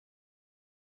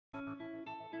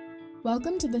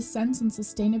Welcome to the Sense and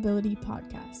Sustainability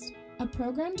Podcast, a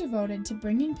program devoted to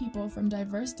bringing people from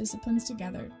diverse disciplines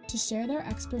together to share their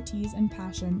expertise and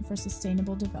passion for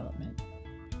sustainable development.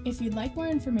 If you'd like more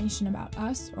information about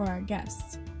us or our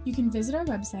guests, you can visit our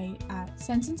website at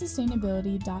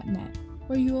senseandsustainability.net,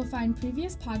 where you will find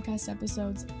previous podcast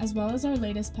episodes as well as our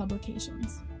latest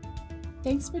publications.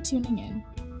 Thanks for tuning in.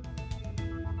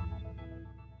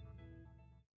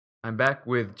 I'm back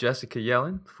with Jessica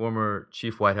Yellin, former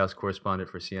chief White House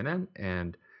correspondent for CNN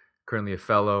and currently a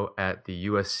fellow at the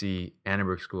USC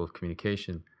Annenberg School of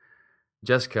Communication.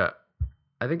 Jessica,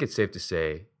 I think it's safe to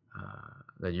say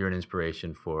that you're an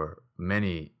inspiration for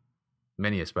many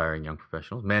aspiring young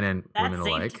professionals, men and women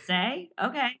alike. That's safe to say?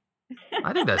 Okay.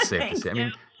 I think that's safe to say. I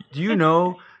mean, do you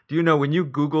know when you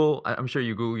Google, I'm sure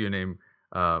you Google your name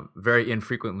very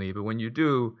infrequently, but when you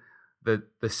do,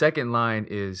 the second line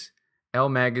is, Elle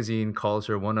magazine calls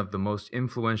her one of the most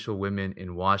influential women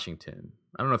in Washington.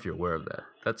 I don't know if you're aware of that.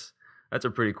 That's a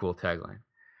pretty cool tagline.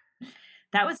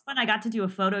 That was fun. I got to do a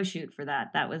photo shoot for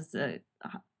that. That was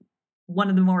one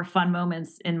of the more fun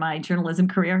moments in my journalism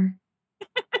career.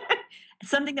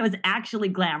 Something that was actually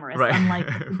glamorous, right. Unlike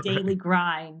the daily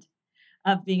grind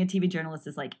of being a TV journalist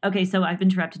is like, okay, so I've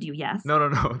interrupted you, yes? No.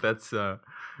 That's you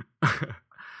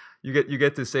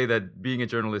get to say that being a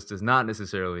journalist does not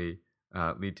necessarily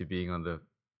lead to being on the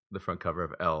front cover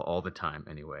of Elle all the time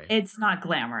anyway. It's not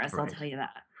glamorous, right. I'll tell you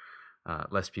that.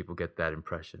 Less people get that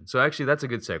impression. So actually that's a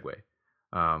good segue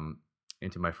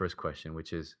into my first question,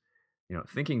 which is,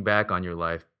 thinking back on your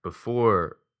life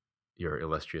before your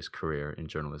illustrious career in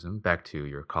journalism, back to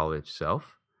your college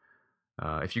self,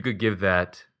 if you could give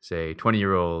that, say,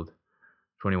 20-year-old,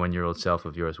 21-year-old self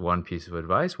of yours one piece of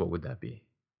advice, what would that be?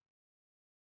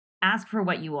 Ask for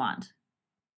what you want.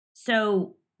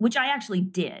 So, which I actually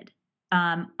did.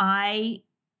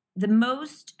 The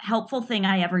most helpful thing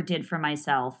I ever did for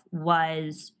myself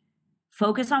was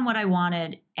focus on what I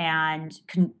wanted and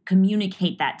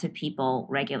communicate that to people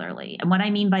regularly. And what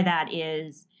I mean by that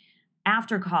is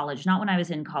after college, not when I was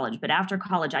in college, but after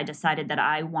college, I decided that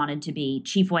I wanted to be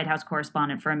chief White House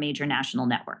correspondent for a major national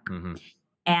network. Mm-hmm.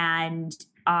 And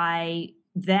I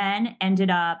then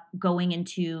ended up going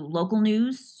into local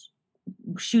news,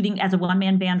 shooting as a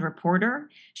one-man band reporter,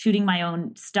 shooting my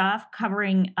own stuff,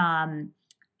 covering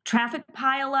traffic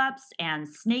pileups and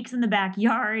snakes in the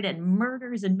backyard and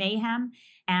murders and mayhem.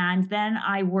 And then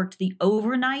I worked the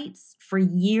overnights for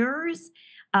years,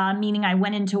 meaning I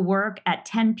went into work at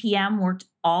 10 p.m., worked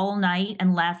all night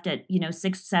and left at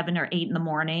 6, 7, or 8 in the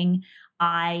morning.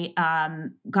 I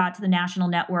got to the national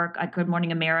network at Good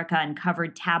Morning America and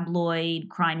covered tabloid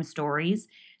crime stories.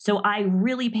 So I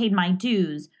really paid my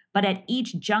dues. But at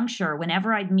each juncture,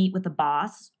 whenever I'd meet with a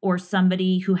boss or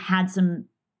somebody who had some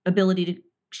ability to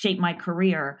shape my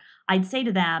career, I'd say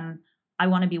to them, I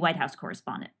want to be White House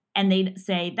correspondent. And they'd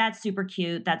say, that's super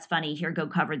cute. That's funny. Here, go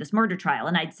cover this murder trial.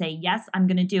 And I'd say, yes, I'm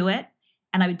going to do it.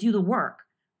 And I would do the work.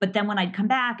 But then when I'd come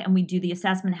back and we'd do the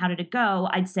assessment, how did it go?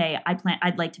 I'd say,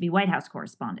 I'd like to be White House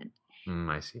correspondent.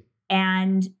 I see.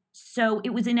 And so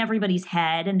it was in everybody's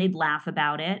head and they'd laugh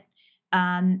about it.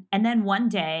 And then one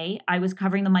day I was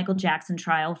covering the Michael Jackson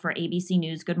trial for ABC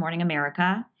News, Good Morning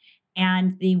America.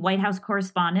 And the White House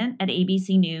correspondent at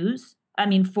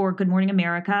for Good Morning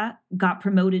America got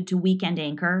promoted to weekend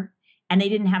anchor, and they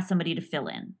didn't have somebody to fill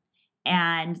in.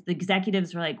 And the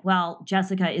executives were like, well,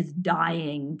 Jessica is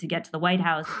dying to get to the White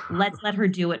House. Let's let her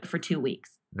do it for 2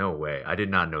 weeks. No way. I did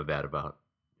not know that about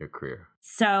your career.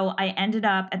 So I ended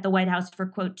up at the White House for,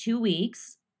 quote, 2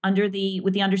 weeks.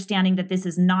 With the understanding that this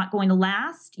is not going to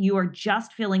last. You are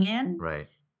just filling in. Right.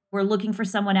 We're looking for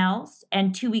someone else.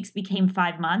 And 2 weeks became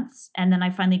 5 months. And then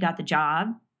I finally got the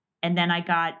job. And then I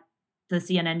got the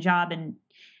CNN job. And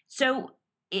so,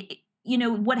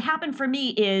 what happened for me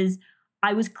is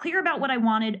I was clear about what I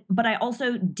wanted, but I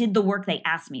also did the work they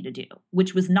asked me to do,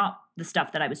 which was not the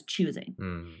stuff that I was choosing.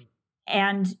 Mm.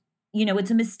 And,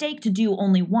 it's a mistake to do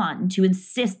only one, to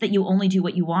insist that you only do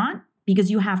what you want,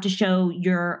 because you have to show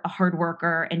you're a hard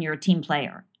worker and you're a team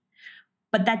player.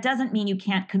 But that doesn't mean you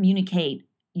can't communicate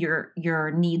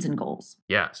your needs and goals.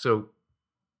 Yeah. So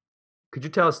could you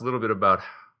tell us a little bit about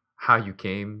how you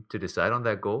came to decide on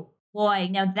that goal? Boy,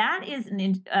 now that is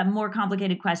a more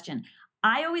complicated question.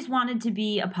 I always wanted to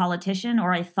be a politician,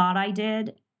 or I thought I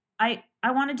did. I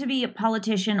wanted to be a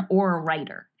politician or a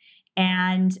writer.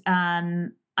 And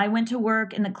I went to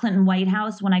work in the Clinton White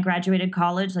House when I graduated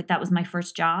college. Like, that was my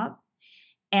first job.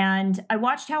 And I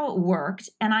watched how it worked,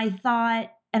 and I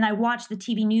watched the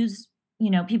TV news,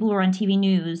 people who were on TV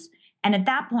news. And at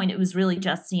that point, it was really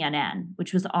just CNN,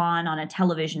 which was on a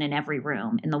television in every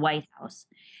room in the White House.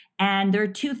 And there are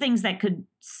two things that could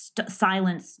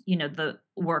silence, the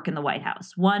work in the White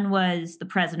House. One was the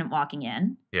president walking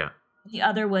in. Yeah. The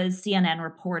other was CNN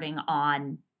reporting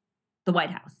on the White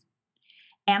House.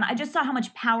 And I just saw how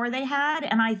much power they had.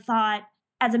 And I thought,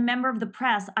 as a member of the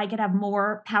press, I could have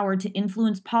more power to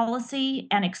influence policy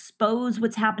and expose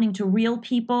what's happening to real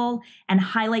people and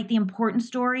highlight the important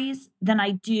stories than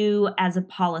I do as a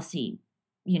policy,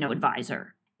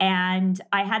 advisor. And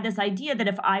I had this idea that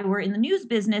if I were in the news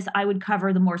business, I would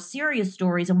cover the more serious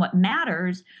stories and what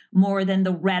matters more than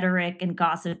the rhetoric and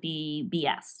gossipy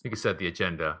BS. You could set the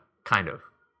agenda, kind of.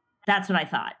 That's what I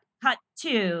thought.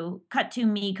 Cut to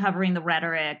me covering the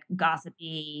rhetoric,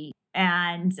 gossipy,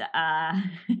 and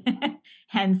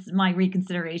hence my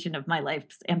reconsideration of my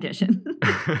life's ambition.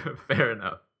 Fair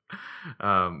enough.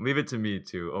 Leave it to me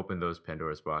to open those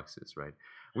Pandora's boxes, right?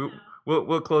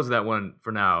 We'll close that one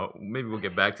for now. Maybe we'll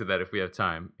get back to that if we have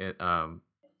time.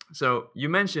 So you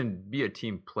mentioned be a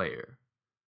team player,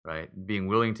 right? Being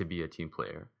willing to be a team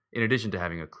player, in addition to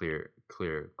having a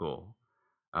clear goal.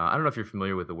 I don't know if you're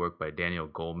familiar with the work by Daniel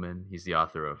Goleman. He's the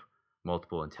author of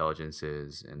Multiple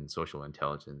Intelligences and Social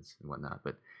Intelligence and whatnot.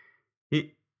 But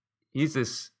he's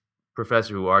this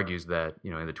professor who argues that,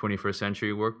 in the 21st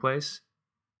century workplace,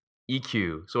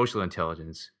 EQ, social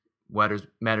intelligence,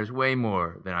 matters way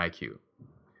more than IQ.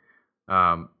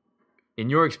 In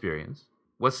your experience,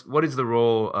 what is the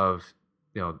role of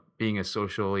being a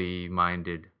socially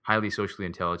minded, highly socially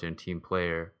intelligent team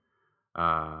player,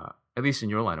 at least in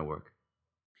your line of work?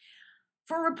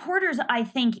 For reporters, I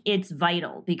think it's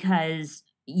vital because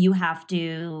you have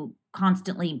to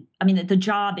constantly, the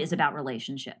job is about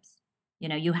relationships.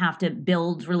 You have to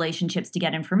build relationships to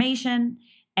get information,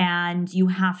 and you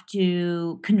have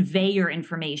to convey your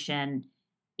information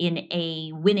in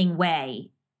a winning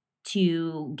way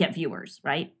to get viewers,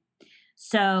 right?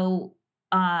 So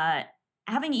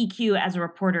having EQ as a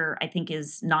reporter, I think,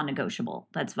 is non-negotiable.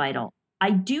 That's vital. I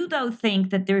do, though,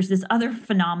 think that there's this other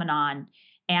phenomenon,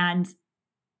 and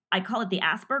I call it the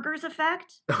Asperger's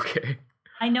effect. Okay.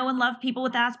 I know and love people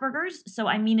with Asperger's, so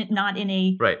I mean it not in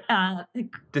a... Right.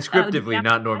 Descriptively,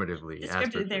 not normatively.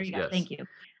 Descriptively, there you go. Yes. Thank you.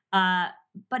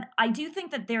 But I do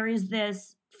think that there is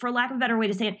this, for lack of a better way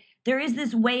to say it, there is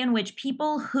this way in which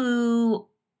people who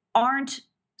aren't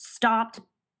stopped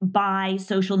by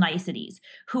social niceties,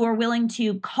 who are willing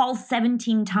to call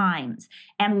 17 times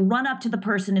and run up to the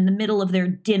person in the middle of their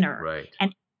dinner, right,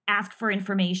 and ask for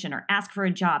information or ask for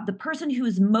a job. The person who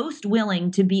is most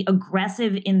willing to be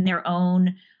aggressive in their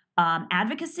own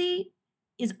advocacy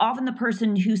is often the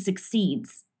person who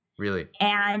succeeds. Really?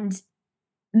 And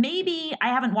maybe I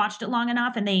haven't watched it long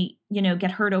enough and they,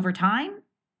 get hurt over time.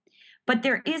 But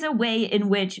there is a way in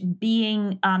which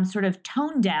being sort of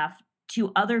tone deaf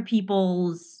to other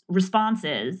people's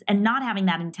responses and not having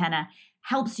that antenna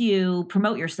helps you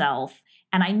promote yourself.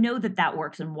 And I know that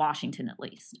works in Washington, at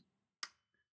least.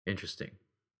 Interesting.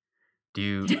 Do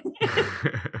you...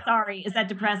 Sorry, is that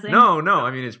depressing? No.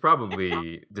 It's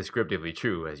probably descriptively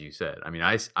true, as you said.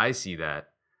 I see that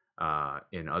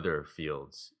in other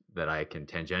fields that I can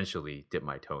tangentially dip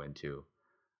my toe into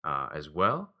as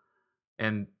well.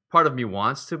 And part of me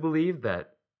wants to believe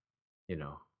that,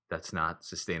 that's not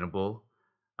sustainable,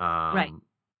 right,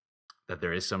 that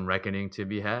there is some reckoning to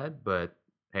be had. But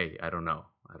hey, I don't know.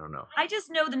 I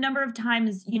just know the number of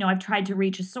times, I've tried to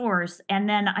reach a source and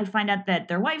then I find out that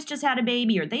their wife's just had a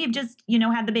baby or they've just,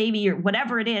 had the baby or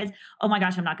whatever it is. Oh my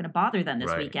gosh, I'm not going to bother them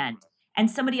this weekend.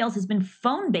 And somebody else has been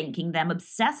phone banking them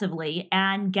obsessively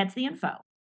and gets the info.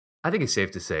 I think it's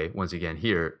safe to say, once again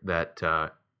here, that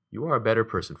you are a better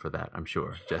person for that, I'm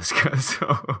sure, Jessica. So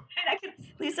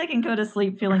at least I can go to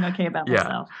sleep feeling okay about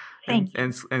myself. Thank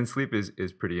you. And sleep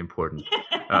is pretty important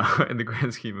in the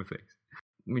grand scheme of things.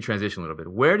 Let me transition a little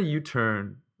bit. Where do you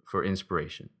turn for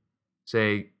inspiration?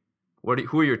 Say,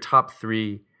 who are your top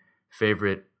 3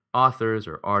 favorite authors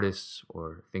or artists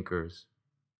or thinkers,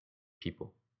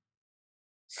 people?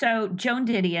 So Joan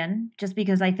Didion, just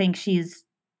because I think she's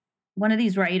one of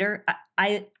these writers.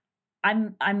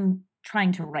 I'm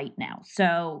trying to write now,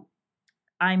 so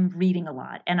I'm reading a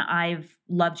lot, and I've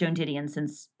loved Joan Didion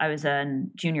since I was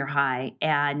in junior high,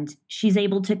 and she's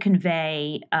able to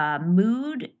convey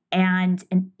mood and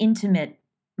an intimate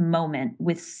moment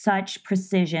with such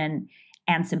precision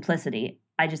and simplicity.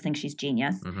 I just think she's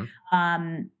genius.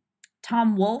 Mm-hmm.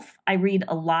 Tom Wolfe, I read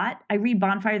a lot. I read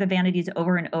Bonfire of the Vanities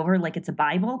over and over like it's a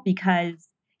Bible because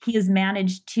he has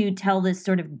managed to tell this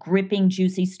sort of gripping,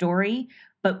 juicy story,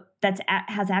 but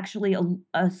has actually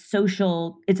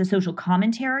it's a social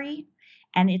commentary,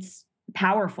 and it's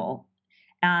powerful,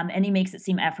 and he makes it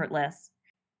seem effortless.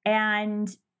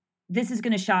 And this is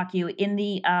going to shock you. In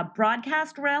the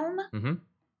broadcast realm, Mm-hmm.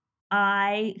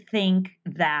 I think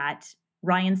that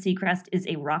Ryan Seacrest is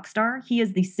a rock star. He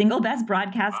is the single best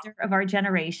broadcaster of our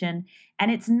generation. And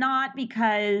it's not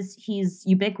because he's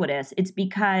ubiquitous. It's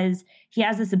because he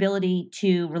has this ability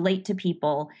to relate to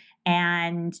people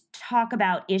and talk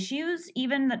about issues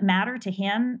even that matter to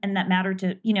him and that matter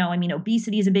to,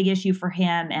 obesity is a big issue for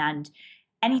him. And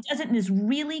he does it in this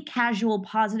really casual,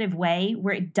 positive way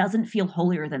where it doesn't feel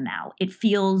holier than thou. It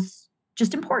feels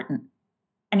just important.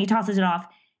 And he tosses it off.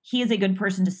 He is a good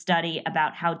person to study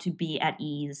about how to be at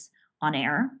ease on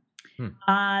air.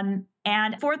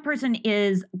 And fourth person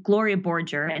is Gloria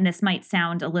Borger, and this might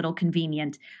sound a little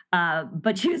convenient,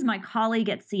 but she was my colleague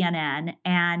at CNN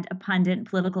and a pundit and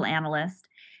political analyst.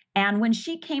 And when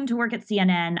she came to work at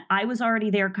CNN, I was already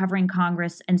there covering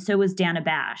Congress, and so was Dana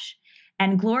Bash.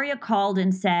 And Gloria called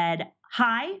and said,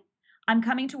 "Hi, I'm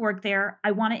coming to work there.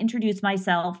 I want to introduce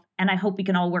myself, and I hope we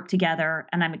can all work together,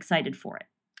 and I'm excited for it."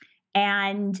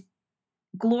 And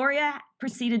Gloria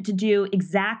proceeded to do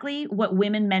exactly what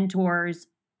women mentors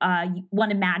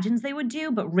one imagines they would do,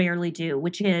 but rarely do,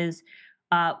 which is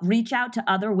reach out to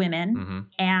other women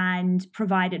and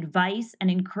provide advice and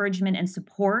encouragement and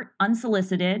support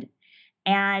unsolicited,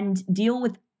 and deal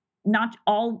with not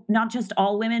just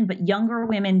all women, but younger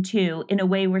women too, in a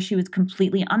way where she was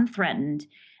completely unthreatened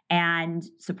and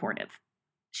supportive.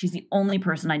 She's the only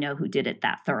person I know who did it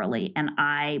that thoroughly. And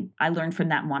I learned from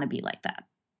that and want to be like that.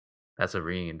 That's a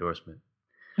ringing endorsement.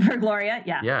 For Gloria,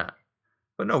 yeah. Yeah.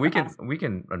 But no, we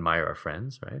can admire our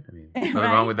friends, right? I mean, nothing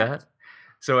Right? wrong with that.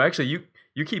 So actually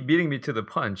you keep beating me to the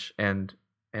punch and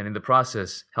in the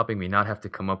process helping me not have to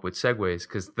come up with segues,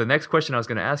 because the next question I was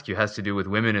going to ask you has to do with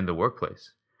women in the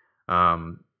workplace.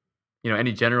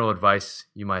 Any general advice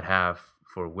you might have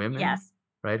for women, Yes.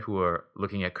 right, who are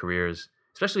looking at careers,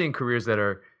 especially in careers that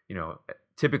are,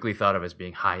 typically thought of as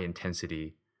being high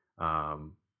intensity,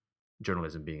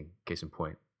 journalism being case in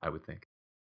point, I would think.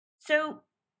 So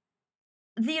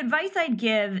the advice I'd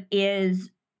give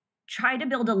is try to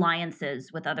build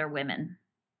alliances with other women.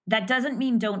 That doesn't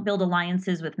mean don't build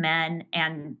alliances with men,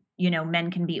 and, men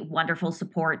can be wonderful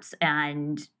supports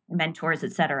and mentors,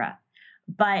 etc.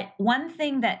 But one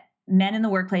thing that men in the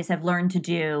workplace have learned to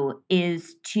do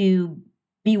is to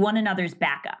be one another's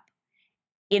backup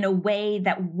in a way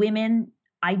that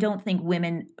I don't think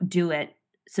women do it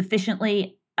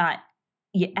sufficiently,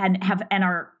 and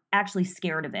are actually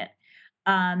scared of it.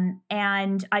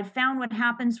 And I've found what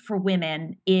happens for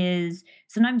women is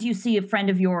sometimes you see a friend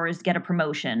of yours get a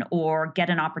promotion or get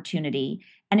an opportunity,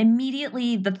 and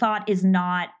immediately the thought is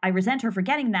not, I resent her for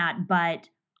getting that, but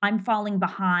I'm falling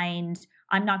behind,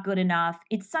 I'm not good enough.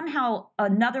 It's somehow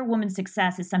another woman's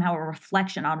success is somehow a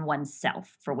reflection on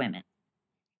oneself for women.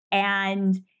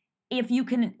 And if you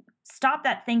can stop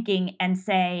that thinking and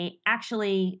say,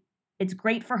 actually, it's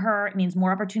great for her, it means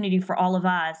more opportunity for all of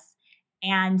us,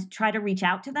 and try to reach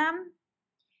out to them,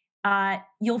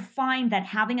 you'll find that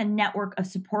having a network of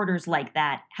supporters like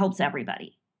that helps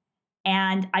everybody.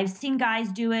 And I've seen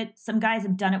guys do it. Some guys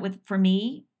have done it for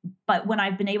me, but when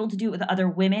I've been able to do it with other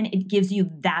women, it gives you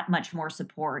that much more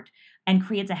support and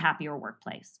creates a happier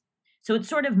workplace. So it's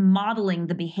sort of modeling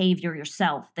the behavior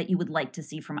yourself that you would like to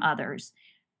see from others,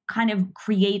 kind of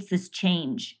creates this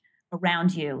change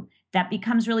around you that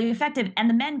becomes really effective. And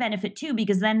the men benefit too,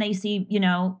 because then they see,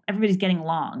 everybody's getting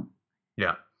along.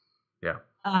 Yeah. Yeah.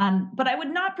 But I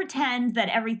would not pretend that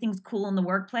everything's cool in the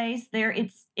workplace.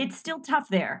 It's still tough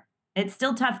there. It's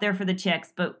still tough there for the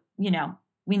chicks, but we know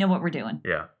what we're doing.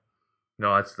 Yeah.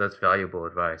 No, that's valuable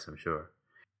advice, I'm sure.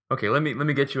 Okay, let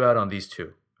me get you out on these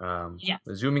two.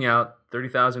 Zooming out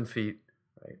 30,000 feet,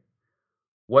 right?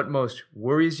 What most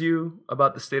worries you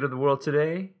about the state of the world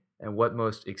today, and what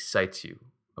most excites you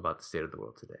about the state of the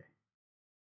world today?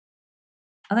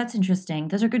 Oh, that's interesting.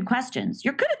 Those are good questions.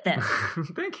 You're good at this.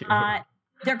 Thank you.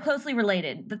 They're closely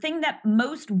related. The thing that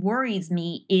most worries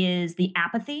me is the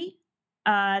apathy,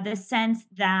 the sense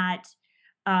that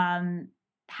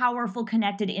powerful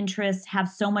connected interests have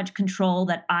so much control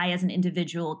that I as an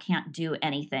individual can't do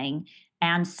anything.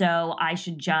 And so I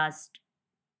should just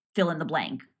fill in the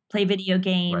blank, play video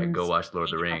games. Right, go watch Lord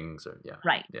of the Rings.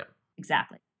 Right, yeah,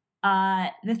 exactly.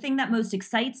 The thing that most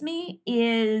excites me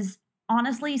is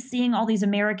honestly seeing all these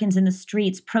Americans in the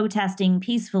streets protesting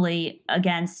peacefully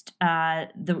against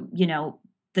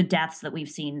the deaths that we've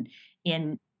seen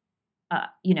in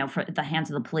for the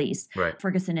hands of the police, right.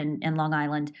 Ferguson and Long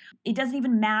Island. It doesn't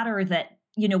even matter that,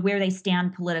 where they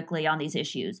stand politically on these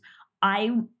issues. I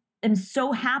am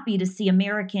so happy to see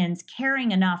Americans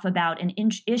caring enough about an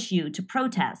issue to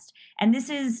protest. And this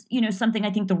is, something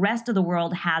I think the rest of the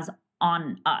world has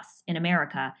on us in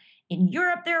America, In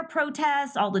Europe, there are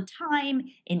protests all the time.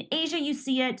 In Asia, you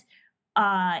see it.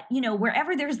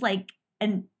 Wherever there's like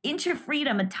an inch of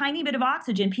freedom, a tiny bit of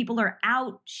oxygen, people are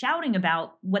out shouting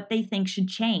about what they think should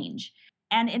change.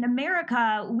 And in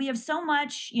America, we have so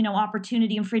much,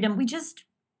 opportunity and freedom. We just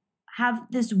have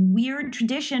this weird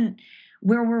tradition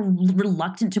where we're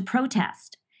reluctant to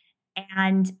protest.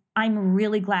 And I'm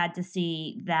really glad to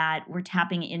see that we're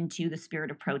tapping into the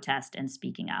spirit of protest and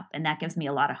speaking up. And that gives me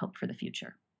a lot of hope for the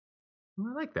future.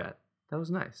 Well, I like that. That was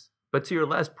nice. But to your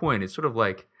last point, it's sort of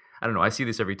like, I don't know, I see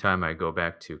this every time I go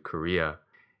back to Korea.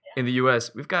 In the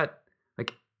US, we've got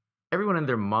like everyone and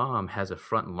their mom has a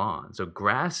front lawn. So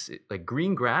grass, like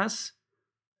green grass,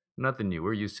 nothing new.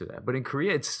 We're used to that. But in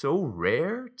Korea, it's so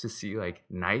rare to see like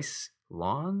nice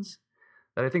lawns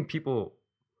that I think people,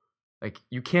 like,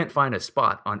 you can't find a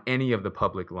spot on any of the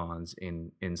public lawns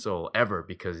in Seoul ever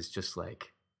because it's just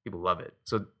like people love it.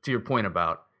 So to your point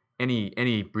about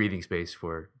any breathing space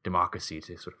for democracy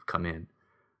to sort of come in.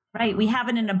 Right. We have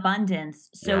it in abundance,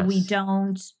 so Yes. we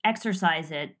don't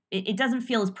exercise it. It doesn't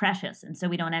feel as precious, and so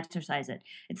we don't exercise it.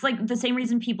 It's like the same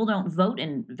reason people don't vote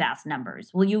in vast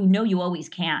numbers. Well, you always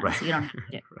can, Right. so you don't have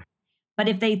to. Right. But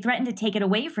if they threaten to take it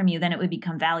away from you, then it would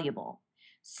become valuable.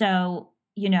 So,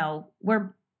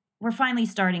 we're finally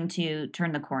starting to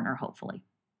turn the corner, hopefully.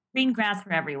 Green grass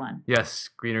for everyone. Yes,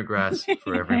 greener grass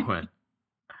for everyone.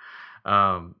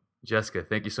 Jessica,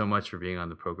 thank you so much for being on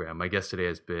the program. My guest today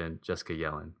has been Jessica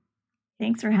Yellin.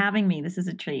 Thanks for having me. This is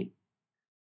a treat.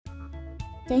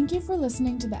 Thank you for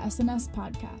listening to the S&S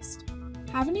Podcast.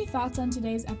 Have any thoughts on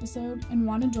today's episode and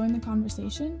want to join the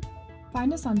conversation?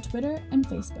 Find us on Twitter and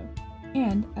Facebook.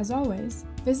 And, as always,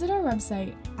 visit our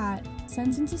website at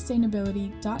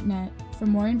senseandsustainability.net for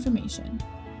more information.